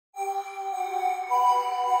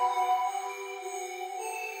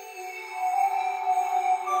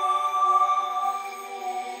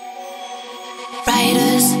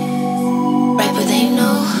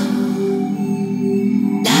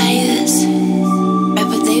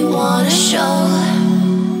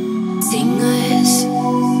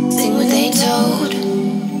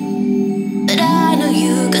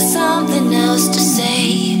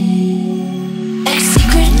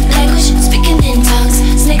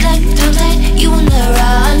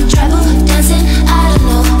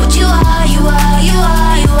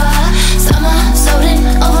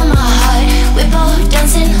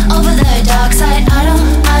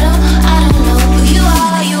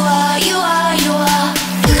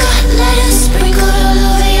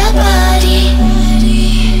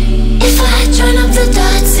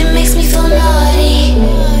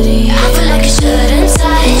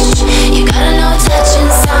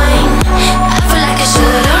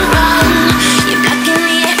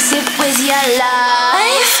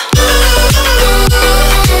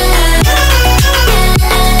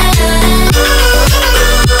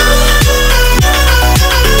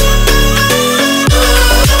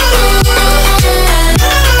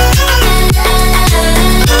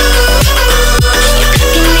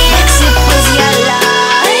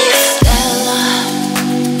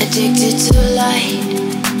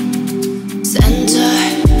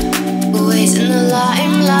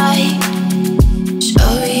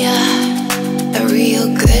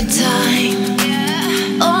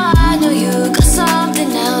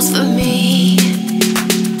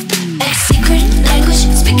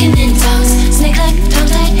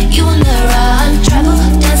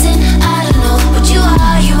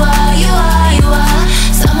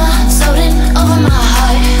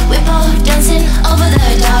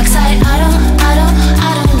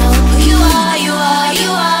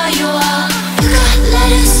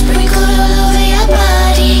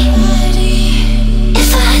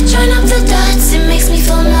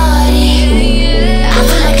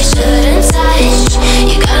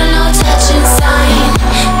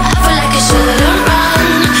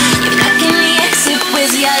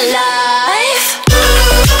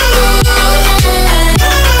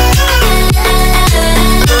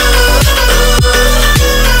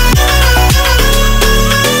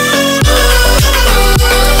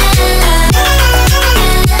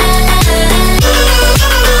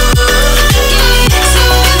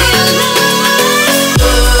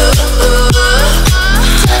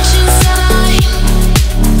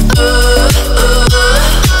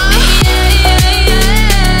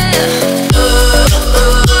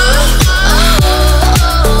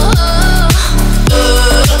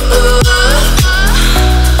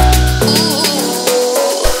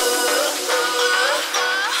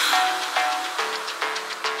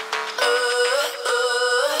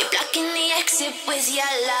mix it with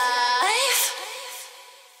your life.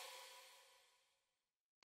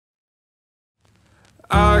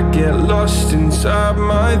 I get lost inside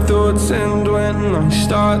my thoughts, and when I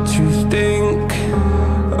start to think,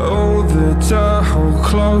 oh, the Tahoe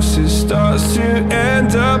closer starts to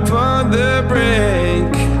end up on the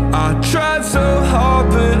brink. I tried so hard,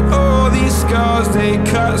 but all these scars, they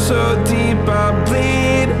cut so deep I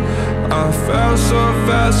bleed. I fell so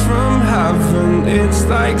fast from heaven, it's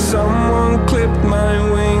like someone clipped my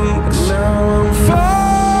wings. Now I'm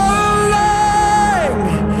falling,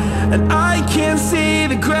 and I can't see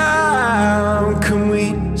the ground. Can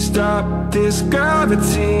we stop this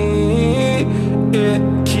gravity?